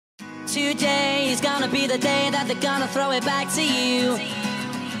Today is gonna be the day that they're gonna throw it back to you.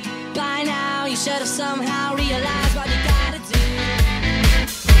 By now you should have somehow realized what you gotta do.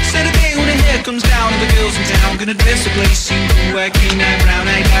 Said a day when the hair comes down and the girls in town gonna dress the place in blue, wacky night, brown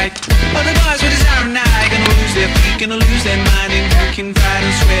eyed white. All the boys with his iron eye gonna lose their feet, gonna lose their mind in drinking, fight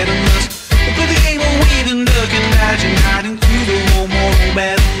and sweat and lust. We'll play the game of weed and duck and dodge and hide into the whole moral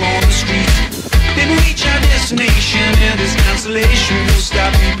battle on the street. Then we reach our destination and this constellation will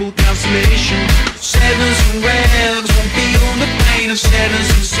stop people constellation. Sevens and rags won't feel the pain of sevens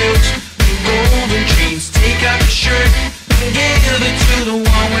and silks and golden chains. Take off your shirt and give it to the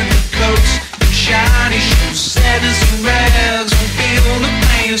one with the coats and shiny shoes. Sevens and rags won't feel the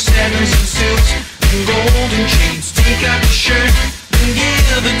pain of sevens and silks and golden chains. Take off your shirt and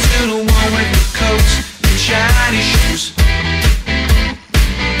give it to the one with the coats and shiny shoes.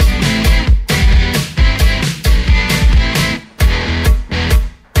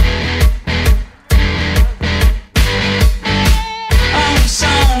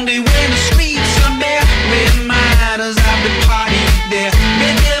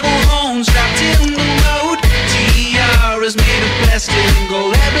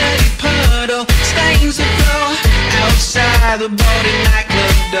 The body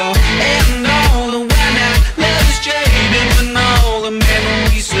nightclub door.